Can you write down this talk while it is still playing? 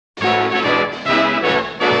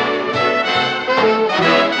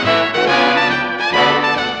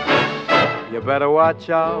You better watch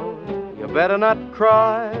out, you better not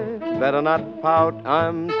cry, better not pout,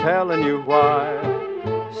 I'm telling you why.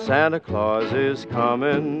 Santa Claus is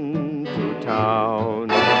coming to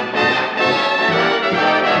town.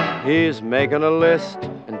 He's making a list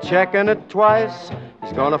and checking it twice.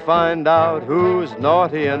 He's gonna find out who's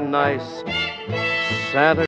naughty and nice. Santa